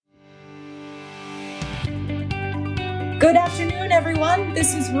Good afternoon, everyone.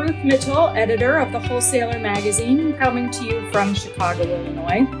 This is Ruth Mitchell, editor of the Wholesaler magazine, coming to you from Chicago,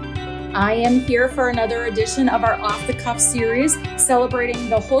 Illinois. I am here for another edition of our Off the Cuff series, celebrating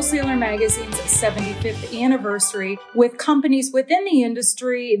the Wholesaler magazine's 75th anniversary with companies within the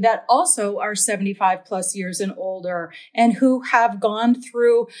industry that also are 75 plus years and older and who have gone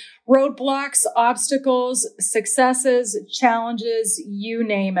through roadblocks, obstacles, successes, challenges, you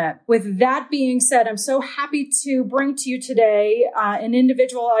name it. With that being said, I'm so happy to bring to you today an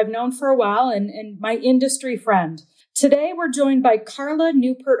individual I've known for a while and my industry friend. Today, we're joined by Carla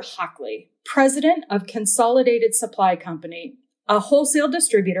Neupert-Hockley, president of Consolidated Supply Company, a wholesale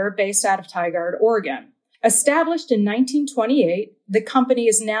distributor based out of Tigard, Oregon. Established in 1928, the company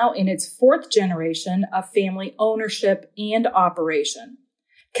is now in its fourth generation of family ownership and operation.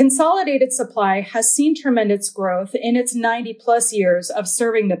 Consolidated Supply has seen tremendous growth in its 90-plus years of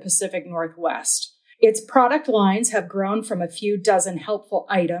serving the Pacific Northwest. Its product lines have grown from a few dozen helpful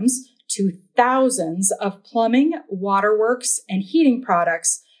items to thousands of plumbing, waterworks, and heating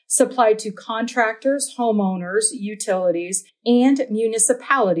products supplied to contractors, homeowners, utilities, and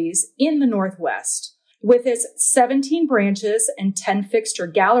municipalities in the Northwest. With its 17 branches and 10 fixture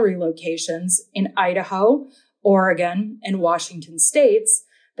gallery locations in Idaho, Oregon, and Washington states,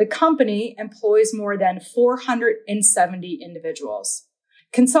 the company employs more than 470 individuals.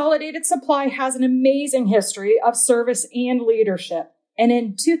 Consolidated Supply has an amazing history of service and leadership, and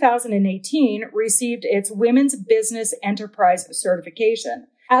in 2018 received its Women's Business Enterprise certification.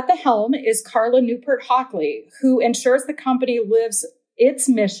 At the helm is Carla Neupert-Hockley, who ensures the company lives its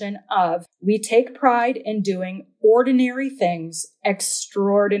mission of, we take pride in doing ordinary things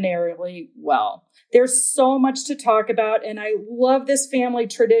extraordinarily well. There's so much to talk about, and I love this family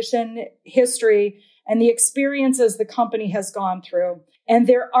tradition, history, and the experiences the company has gone through, and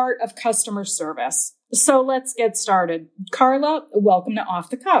their art of customer service. So let's get started. Carla, welcome to Off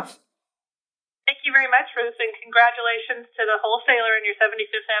the Cuff. Thank you very much, Ruth, and congratulations to the wholesaler and your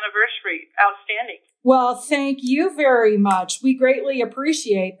 75th anniversary. Outstanding. Well, thank you very much. We greatly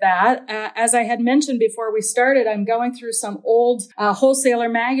appreciate that. As I had mentioned before we started, I'm going through some old wholesaler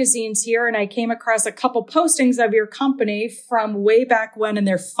magazines here, and I came across a couple postings of your company from way back when, and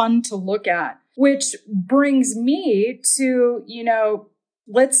they're fun to look at, which brings me to,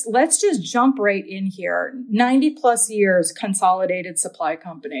 let's just jump right in here. 90 plus years, Consolidated Supply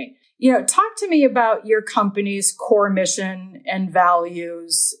Company. Talk to me about your company's core mission and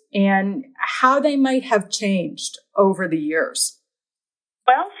values and how they might have changed over the years.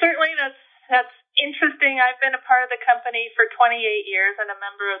 Well, certainly that's interesting. I've been a part of the company for 28 years and a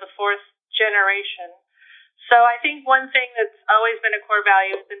member of the fourth generation. So I think one thing that's always been a core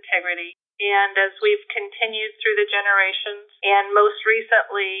value is integrity. And as we've continued through the generations, and most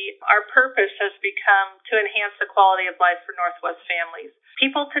recently, our purpose has become to enhance the quality of life for Northwest families.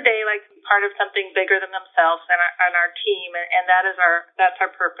 People today like to be part of something bigger than themselves and our team, and that's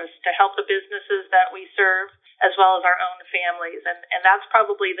our purpose, to help the businesses that we serve as well as our own families. And that's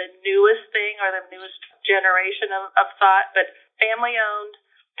probably the newest thing or the newest generation of thought, but family-owned,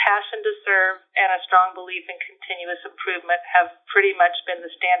 passion to serve, and a strong belief in continuous improvement have pretty much been the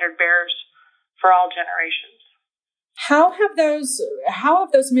standard bearers for all generations. How have those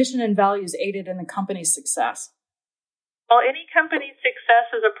mission and values aided in the company's success? Well, any company's success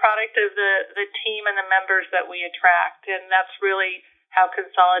is a product of the team and the members that we attract, and that's really how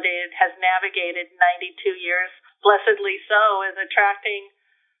Consolidated has navigated 92 years, blessedly so, is attracting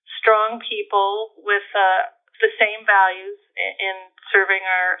strong people with the same values in serving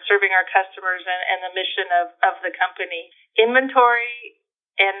our customers and the mission of the company. Inventory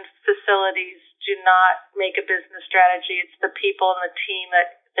and facilities do not make a business strategy. It's the people and the team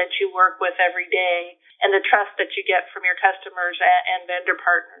that you work with every day and the trust that you get from your customers and vendor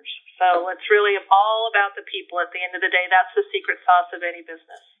partners. So it's really all about the people at the end of the day. That's the secret sauce of any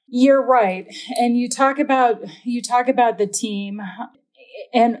business. You're right. And you talk about the team.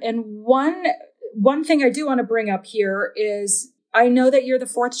 And one thing I do want to bring up here is I know that you're the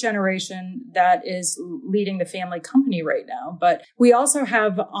fourth generation that is leading the family company right now, but we also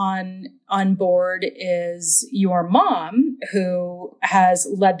have on board is your mom, who has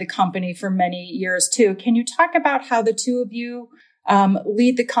led the company for many years too. Can you talk about how the two of you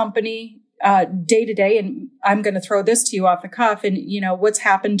lead the company day to day? And I'm going to throw this to you off the cuff, and what's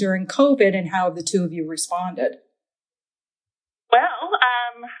happened during COVID and how have the two of you responded? Well,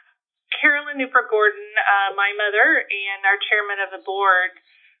 Carolyn Neupert-Gordon, my mother and our chairman of the board,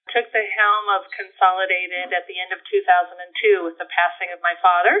 took the helm of Consolidated at the end of 2002 with the passing of my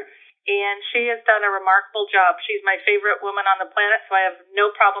father. and she has done a remarkable job. She's my favorite woman on the planet, so I have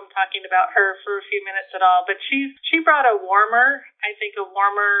no problem talking about her for a few minutes at all. But she brought a warmer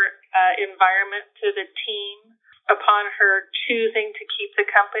environment to the team upon her choosing to keep the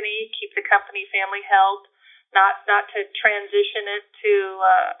company family held, not to transition it to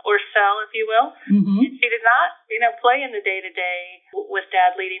or sell, if you will. Mm-hmm. She did not, play in the day-to-day with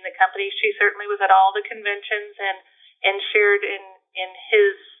Dad leading the company. She certainly was at all the conventions and shared in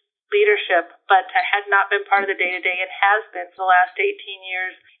his leadership, but had not been part of the day-to-day and has been for the last 18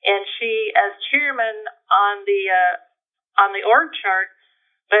 years. And she, as chairman on the org chart,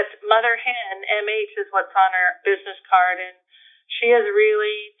 but Mother Hen, MH, is what's on her business card, and she has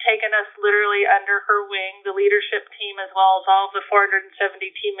really taken us literally under her wing, the leadership team, as well as all of the 470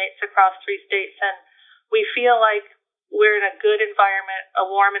 teammates across 3 states. And we feel like we're in a good environment, a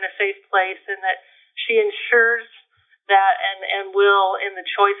warm and a safe place, and that she ensures that and will in the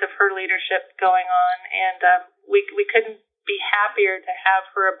choice of her leadership going on. And we couldn't be happier to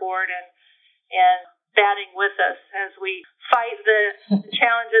have her aboard and batting with us as we fight the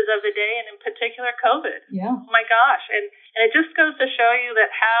challenges of the day, and in particular COVID. Yeah. Oh my gosh. And it just goes to show you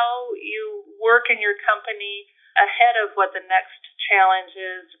that how you work in your company ahead of what the next challenge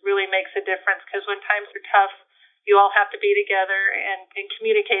is really makes a difference, because when times are tough, you all have to be together and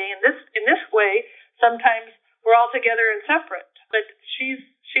communicating. In this way, sometimes we're all together and separate. But she's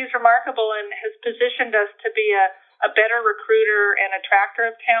remarkable and has positioned us to be a better recruiter and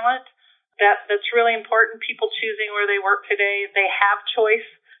attractor of talent. That's really important. People choosing where they work today, they have choice.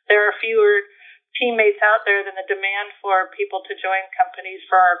 There are fewer teammates out there than the demand for people to join companies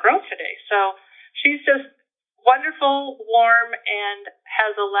for our growth today. So she's just wonderful, warm, and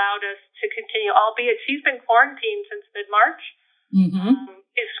has allowed us to continue, albeit she's been quarantined since mid-March. Mm-hmm.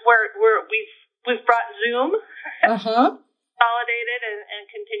 It's where we've brought Zoom, consolidated, and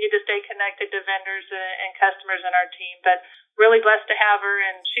continue to stay connected to vendors and customers in our team. But really blessed to have her,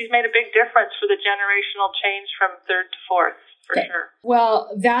 and she's made a big difference for the generational change from 3rd to 4th, for sure.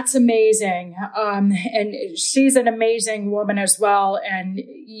 Well, that's amazing. And she's an amazing woman as well. And,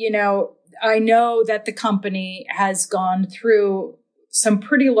 I know that the company has gone through some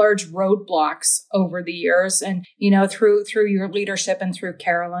pretty large roadblocks over the years and, through your leadership and through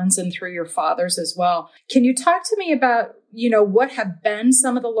Carolyn's and through your father's as well. Can you talk to me about, what have been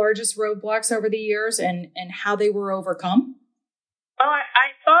some of the largest roadblocks over the years and how they were overcome? Well, I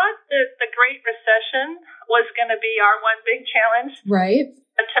thought that the Great Recession was going to be our one big challenge. Right.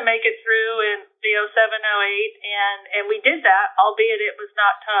 To make it through in the 07, 08, and we did that, albeit it was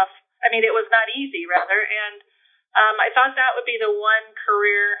not tough. It was not easy, rather, and I thought that would be the one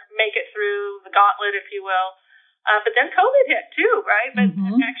career, make it through the gauntlet, if you will. But then COVID hit, too, right? But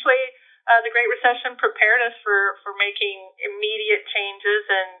actually, the Great Recession prepared us for making immediate changes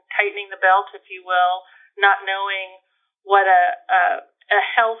and tightening the belt, if you will, not knowing what a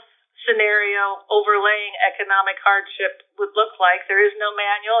health scenario overlaying economic hardship would look like. There is no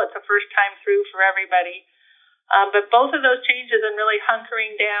manual. It's a first time through for everybody. But both of those changes and really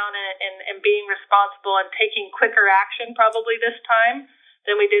hunkering down and being responsible and taking quicker action probably this time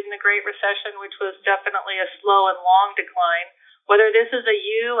than we did in the Great Recession, which was definitely a slow and long decline. Whether this is a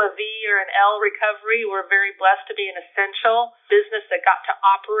U, a V, or an L recovery, we're very blessed to be an essential business that got to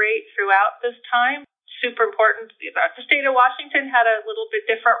operate throughout this time. Super important. The state of Washington had a little bit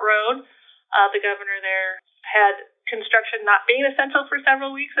different road. The governor there had construction not being essential for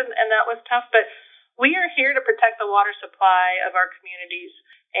several weeks, and that was tough. But we are here to protect the water supply of our communities.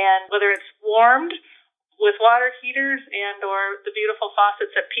 And whether it's warmed with water heaters and or the beautiful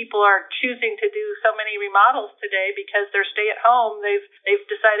faucets that people are choosing to do so many remodels today because they're stay at home, they've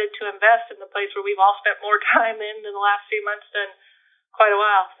decided to invest in the place where we've all spent more time in the last few months than quite a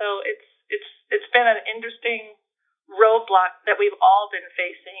while. So it's been an interesting roadblock that we've all been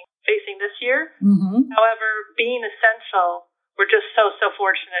facing this year. Mm-hmm. However, being essential, we're just so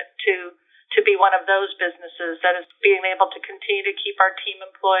fortunate to be one of those businesses that is being able to continue to keep our team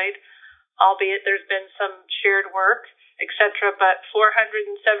employed, albeit there's been some shared work, etc. But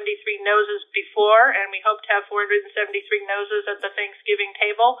 473 noses before, and we hope to have 473 noses at the Thanksgiving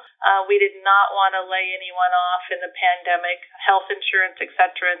table. We did not want to lay anyone off in the pandemic, health insurance,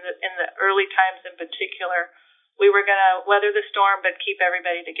 etc. In the early times in particular. We were going to weather the storm, but keep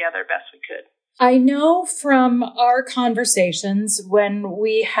everybody together best we could. I know from our conversations when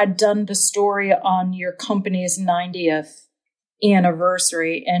we had done the story on your company's 90th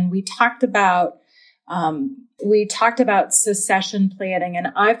anniversary, and we talked about succession planning, and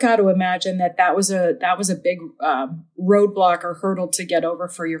I've got to imagine that was a big roadblock or hurdle to get over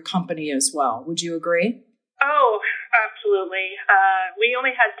for your company as well. Would you agree? Oh, absolutely. We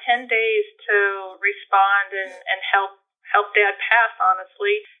only had 10 days to respond and help Dad pass,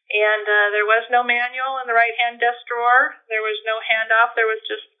 honestly. And there was no manual in the right-hand desk drawer. There was no handoff. There was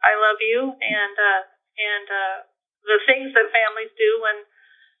just, I love you, and the things that families do when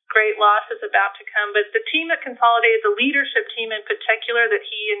great loss is about to come. But the team that consolidated, the leadership team in particular that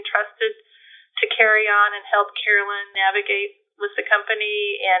he entrusted to carry on and help Carolyn navigate with the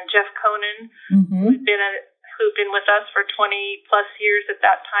company, and Jeff Conan, who'd been with us for 20 plus years at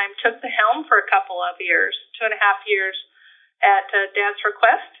that time, took the helm for a couple of years, 2.5 years at Dad's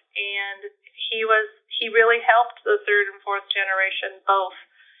request, and he really helped the third and fourth generation both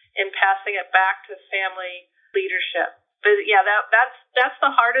in passing it back to family leadership. But yeah, that's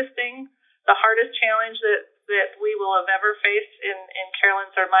the hardest thing, the hardest challenge that we will have ever faced in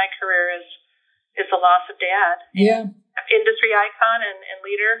Carolyn's or my career is the loss of Dad. Yeah. Industry icon and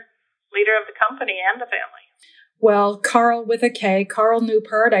leader of the company and the family. Well, Carl with a K, Carl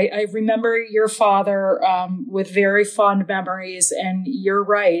Neupert, I remember your father with very fond memories, and you're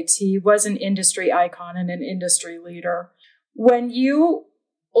right. He was an industry icon and an industry leader. When you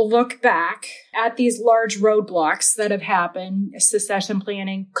look back at these large roadblocks that have happened, succession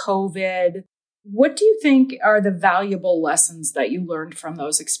planning, COVID, what do you think are the valuable lessons that you learned from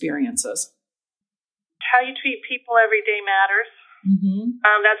those experiences? How you treat people every day matters.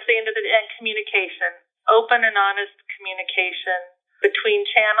 That's the end of the day. And communication, open and honest communication between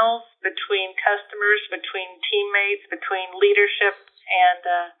channels, between customers, between teammates, between leadership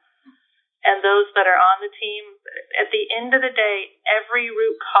and those that are on the team. At the end of the day, every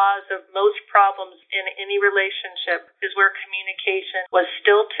root cause of most problems in any relationship is where communication was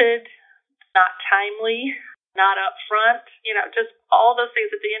stilted, not timely, not upfront, just all those things.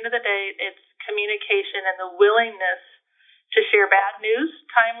 At the end of the day, it's communication and the willingness to share bad news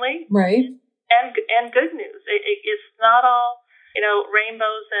timely, right, and good news. It's not all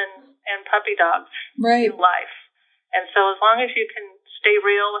rainbows and puppy dogs, right, in life. And so as long as you can stay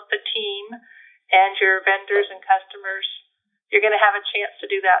real with the team and your vendors and customers, you're going to have a chance to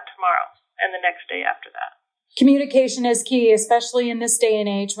do that tomorrow and the next day after that. Communication is key, especially in this day and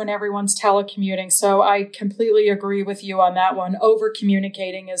age when everyone's telecommuting. So I completely agree with you on that one. Over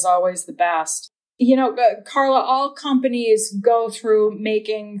communicating is always the best. Carla, all companies go through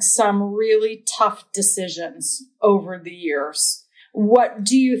making some really tough decisions over the years. What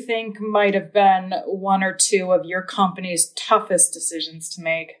do you think might have been one or two of your company's toughest decisions to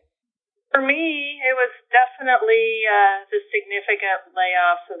make? For me, it was definitely the significant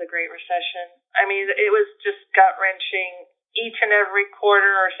layoffs of the Great Recession. I mean, it was just gut-wrenching each and every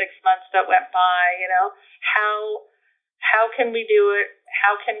quarter or 6 months that went by. How can we do it?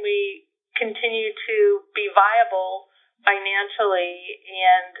 How can we continue to be viable financially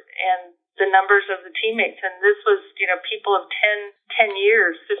and the numbers of the teammates? And this was, people of 10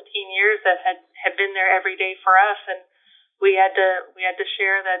 years, 15 years that had been there every day for us, and we had to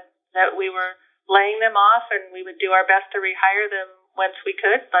share that we were laying them off, and we would do our best to rehire them once we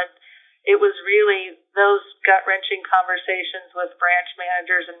could. But it was really those gut-wrenching conversations with branch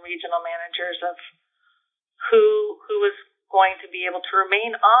managers and regional managers of who was going to be able to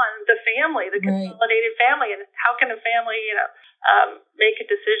remain on the family, the consolidated family, and how can a family, make a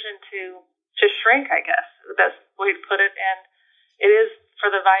decision to shrink, I guess, the best way to put it. And it is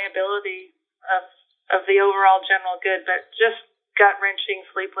for the viability of the overall general good, but just gut-wrenching,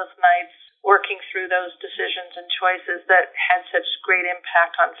 sleepless nights, working through those decisions and choices that had such great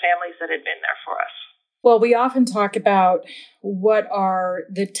impact on families that had been there for us. Well, we often talk about what are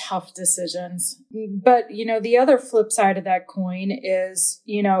the tough decisions, but, the other flip side of that coin is,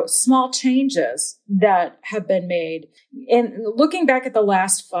 small changes that have been made. And looking back at the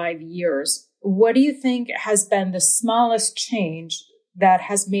last 5 years, what do you think has been the smallest change that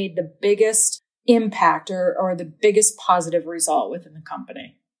has made the biggest impact or the biggest positive result within the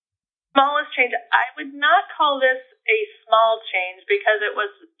company? Smallest change. I would not call this a small change because it was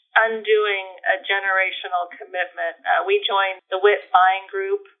undoing a generational commitment. We joined the WIT buying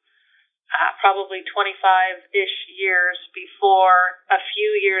group probably 25-ish years before a few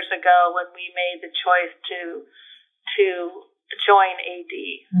years ago when we made the choice to join AD,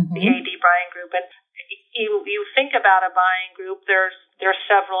 the AD buying group. And you think about a buying group, there's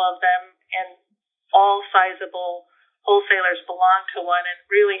several of them, and all sizable wholesalers belong to one. And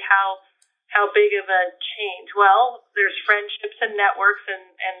really how big of a change? Well, there's friendships and networks,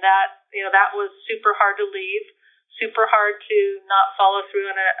 and that was super hard to leave, super hard to not follow through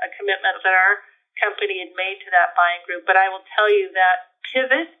on a commitment that our company had made to that buying group. But I will tell you that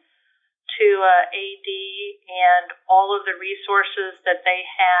pivot to AD and all of the resources that they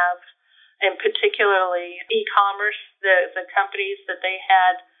have and particularly e-commerce, the companies that they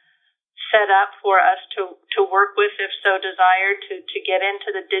had set up for us to work with if so desired to get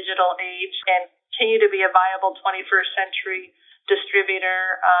into the digital age and continue to be a viable 21st century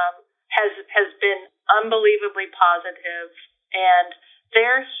distributor has been unbelievably positive. And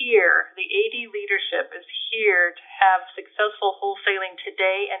they're here. The AD leadership is here to have successful wholesaling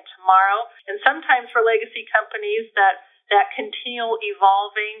today and tomorrow. And sometimes for legacy companies, that continual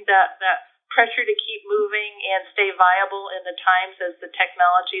evolving, that pressure to keep moving and stay viable in the times as the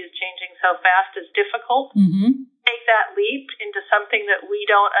technology is changing so fast is difficult. Mm-hmm. Take that leap into something that we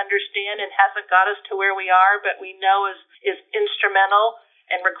don't understand and hasn't got us to where we are, but we know is instrumental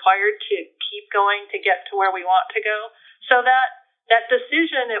and required to keep going to get to where we want to go. So that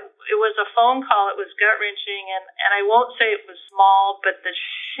decision, it was a phone call. It was gut-wrenching, and I won't say it was small, but the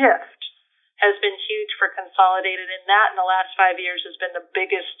shift has been huge for Consolidated, and that in the last 5 years has been the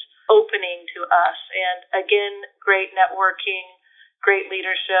biggest opening to us. And again, great networking, great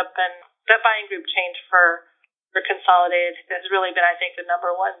leadership, and that buying group change for Consolidated has really been, I think, the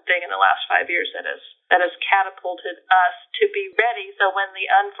number one thing in the last 5 years that has catapulted us to be ready. So when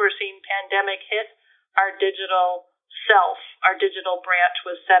the unforeseen pandemic hit, our digital branch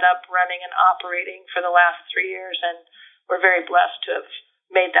was set up, running and operating for the last 3 years, and we're very blessed to have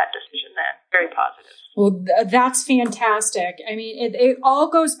made that decision then. Very positive. Well, that's fantastic. I mean, it all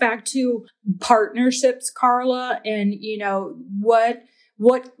goes back to partnerships, Carla, and, what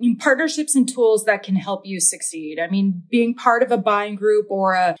partnerships and tools that can help you succeed. I mean, being part of a buying group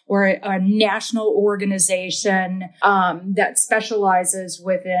or a national organization that specializes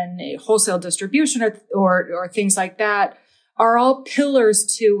within wholesale distribution or things like that are all pillars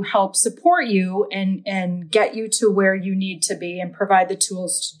to help support you and get you to where you need to be and provide the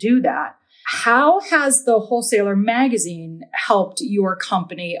tools to do that. How has the Wholesaler magazine helped your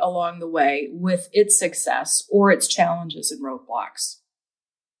company along the way with its success or its challenges and roadblocks?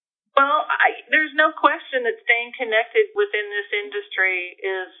 Well, there's no question that staying connected within this industry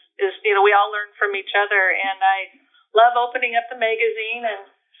is we all learn from each other, and I love opening up the magazine and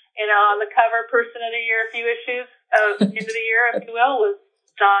on the cover, person of the year, a few issues end of the year, if you will, was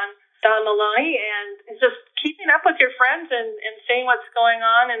Don Maloney, and it's just keeping up with your friends and seeing what's going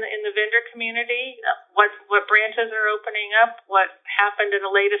on in the vendor community, what branches are opening up, what happened in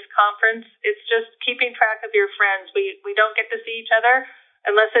the latest conference. It's just keeping track of your friends. We don't get to see each other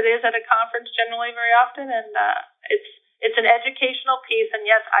unless it is at a conference generally very often, and it's an educational piece. And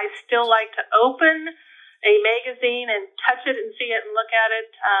yes, I still like to open a magazine and touch it and see it and look at it.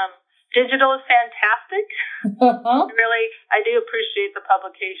 Digital is fantastic. Really, I do appreciate the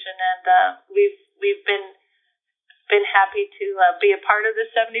publication, and we've been happy to be a part of the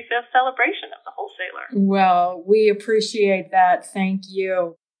 75th celebration of the Wholesaler. Well, we appreciate that. Thank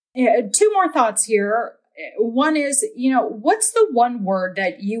you. Two more thoughts here. One is, what's the one word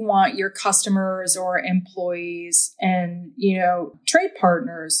that you want your customers or employees and, trade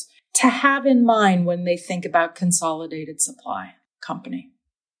partners to have in mind when they think about Consolidated Supply Company?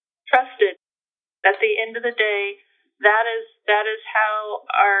 Trusted. At the end of the day, that is how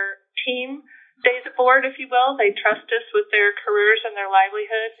our team stays aboard, if you will. They trust us with their careers and their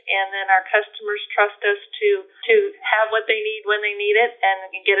livelihood, and then our customers trust us to have what they need when they need it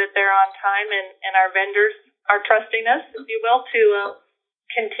and get it there on time, and our vendors are trusting us, if you will, to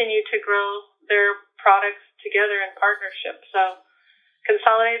continue to grow their products together in partnership. So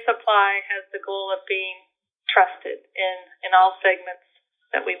Consolidated Supply has the goal of being trusted in all segments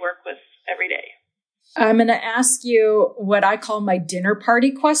that we work with every day. I'm going to ask you what I call my dinner party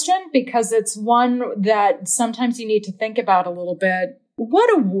question, because it's one that sometimes you need to think about a little bit.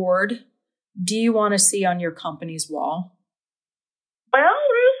 What award do you want to see on your company's wall? Well,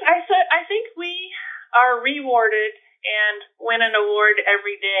 Ruth, I think we are rewarded and win an award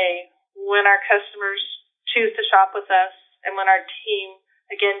every day when our customers choose to shop with us and when our team,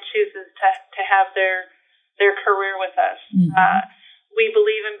 again, chooses to have their career with us. Mm-hmm. We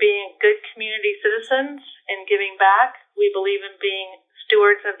believe in being good community citizens and giving back. We believe in being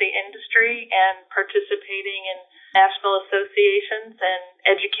stewards of the industry and participating in national associations and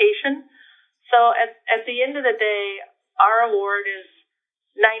education. So at the end of the day, our award is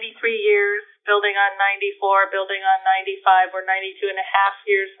 93 years, building on 94, building on 95. We're 92 and a half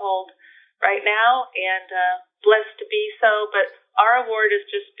years old right now, and blessed to be so. But our award is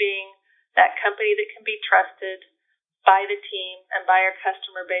just being that company that can be trusted by the team and by our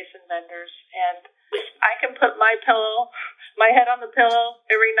customer base and vendors. And if I can put my head on the pillow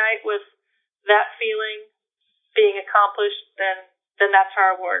every night with that feeling being accomplished, then then that's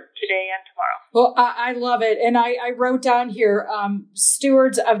our award today and tomorrow. Well, I love it. And I wrote down here,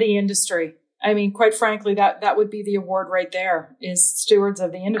 stewards of the industry. I mean, quite frankly, that would be the award right there, is stewards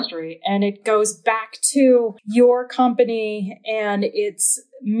of the industry. And it goes back to your company and its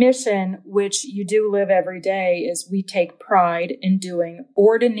mission, which you do live every day, is we take pride in doing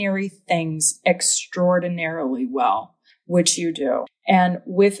ordinary things extraordinarily well, which you do. And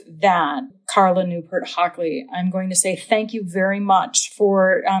with that, Carla Neupert-Hockley, I'm going to say thank you very much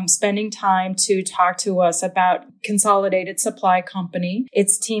for spending time to talk to us about Consolidated Supply Company,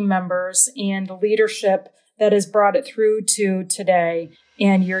 its team members, and the leadership that has brought it through to today,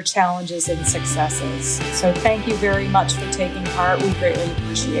 and your challenges and successes. So thank you very much for taking part. We greatly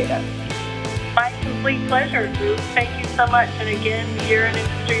appreciate it. My complete pleasure, Ruth. Thank you so much. And again, you're an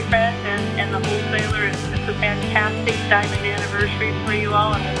industry friend and the wholesaler. It's a fantastic diamond anniversary for you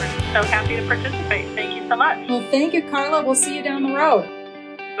all, and we're so happy to participate. Thank you so much. Well, thank you, Carla. We'll see you down the road.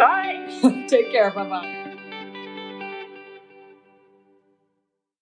 Bye. Take care. Bye-bye.